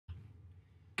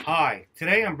Hi,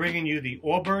 today I'm bringing you the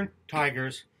Auburn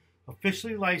Tigers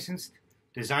officially licensed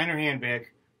designer handbag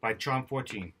by Charm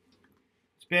 14.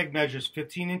 This bag measures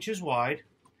 15 inches wide,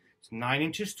 it's 9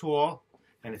 inches tall,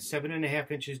 and it's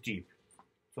 7.5 inches deep.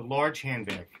 It's a large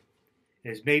handbag. It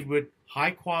is made with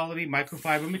high quality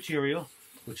microfiber material,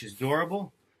 which is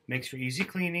durable, makes for easy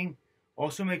cleaning,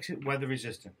 also makes it weather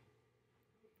resistant.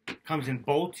 It comes in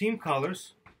bold team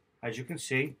colors, as you can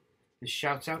see. This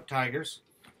shouts out Tigers.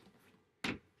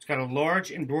 It's got a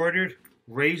large embroidered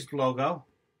raised logo.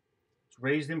 It's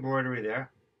raised embroidery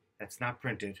there. That's not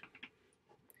printed.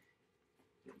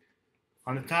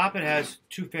 On the top it has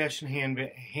two fashion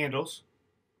handles.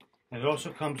 And it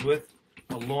also comes with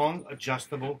a long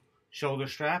adjustable shoulder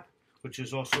strap, which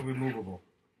is also removable.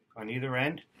 On either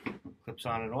end, clips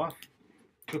on and off.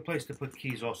 Good place to put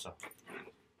keys also.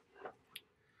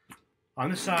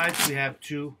 On the sides we have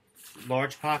two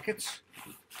large pockets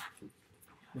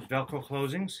with Velcro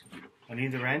closings on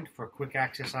either end for quick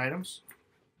access items.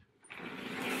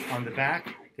 On the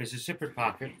back, there's a zippered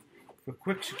pocket for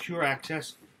quick, secure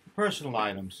access to personal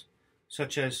items,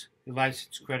 such as your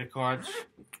license, credit cards,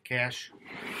 cash.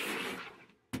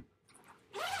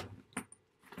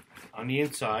 On the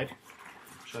inside,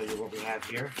 I'll show you what we have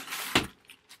here.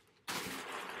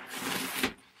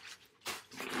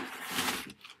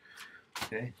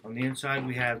 Okay, on the inside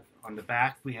we have, on the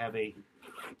back, we have a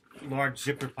large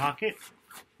zippered pocket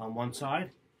on one side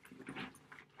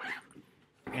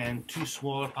and two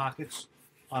smaller pockets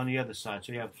on the other side.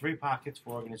 So you have 3 pockets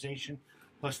for organization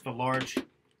plus the large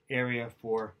area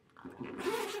for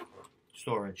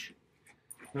storage.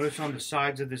 Notice on the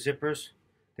sides of the zippers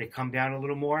they come down a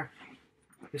little more.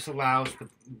 This allows the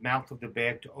mouth of the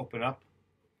bag to open up.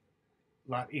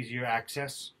 A lot easier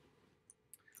access.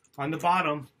 On the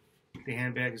bottom, the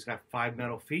handbag has got 5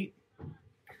 metal feet.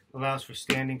 Allows for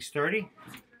standing sturdy.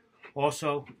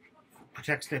 Also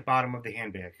protects the bottom of the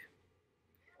handbag.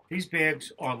 These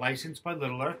bags are licensed by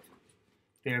Little Earth.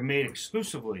 They are made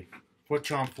exclusively for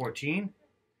Charm 14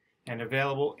 and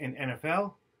available in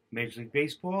NFL, Major League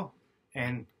Baseball,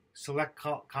 and select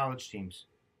college teams.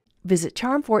 Visit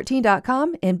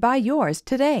charm14.com and buy yours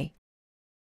today.